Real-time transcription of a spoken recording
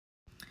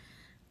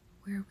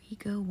Where we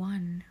go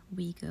one,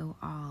 we go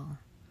all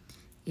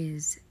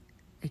is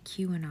a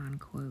QAnon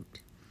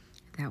quote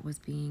that was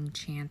being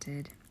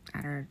chanted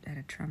at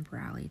a Trump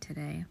rally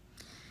today.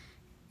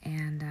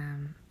 And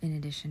in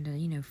addition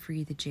to,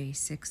 free the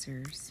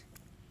J6ers.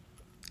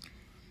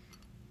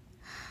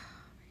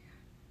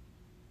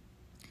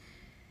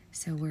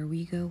 So where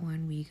we go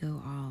one, we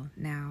go all.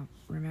 Now,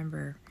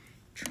 remember,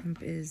 Trump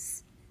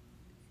is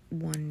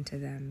one to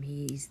them.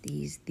 He's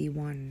the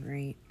one,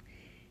 right?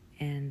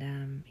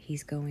 And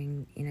he's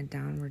going in a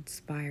downward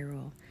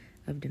spiral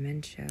of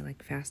dementia,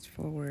 like fast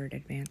forward,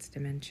 advanced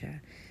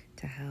dementia,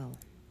 to hell,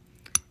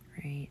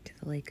 right? To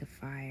the lake of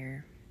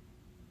fire.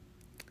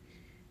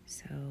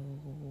 So,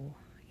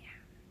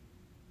 yeah.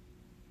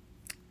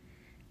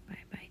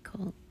 Bye-bye,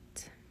 cult.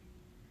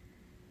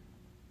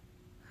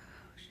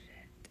 Oh,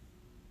 shit.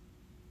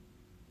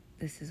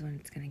 This is when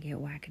it's going to get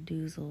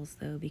wackadoozles,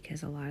 though,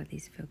 because a lot of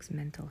these folks'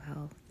 mental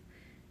health,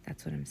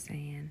 that's what I'm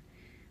saying.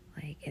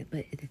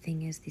 But the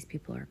thing is, these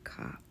people are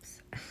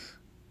cops.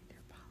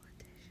 They're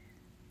politicians.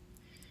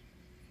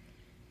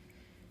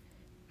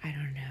 I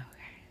don't know,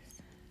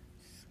 guys.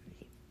 It's gonna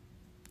be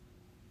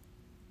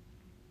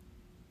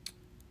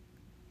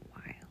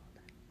wild.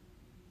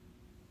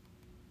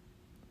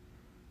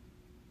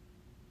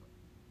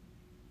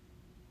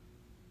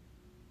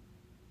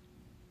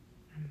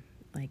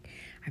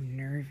 I'm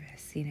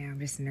nervous, I'm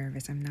just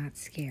nervous. I'm not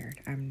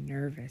scared. I'm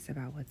nervous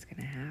about what's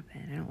going to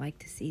happen. I don't like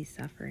to see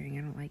suffering.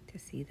 I don't like to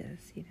see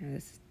this,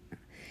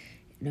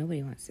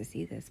 nobody wants to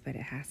see this, but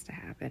it has to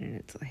happen. And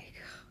it's like,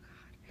 oh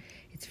God,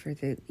 it's for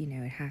the,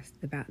 it has,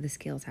 the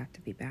scales have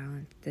to be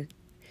balanced.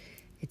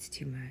 It's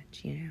too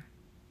much,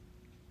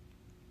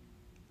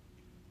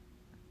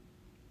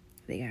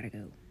 They gotta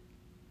go.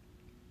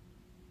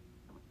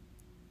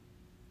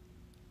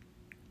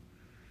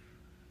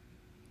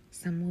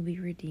 Some will be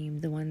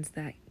redeemed. The ones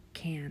that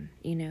can,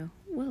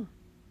 will.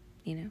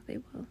 They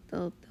will.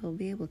 They'll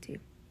be able to.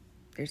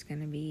 There's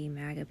going to be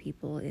MAGA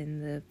people in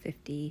the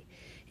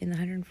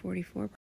 144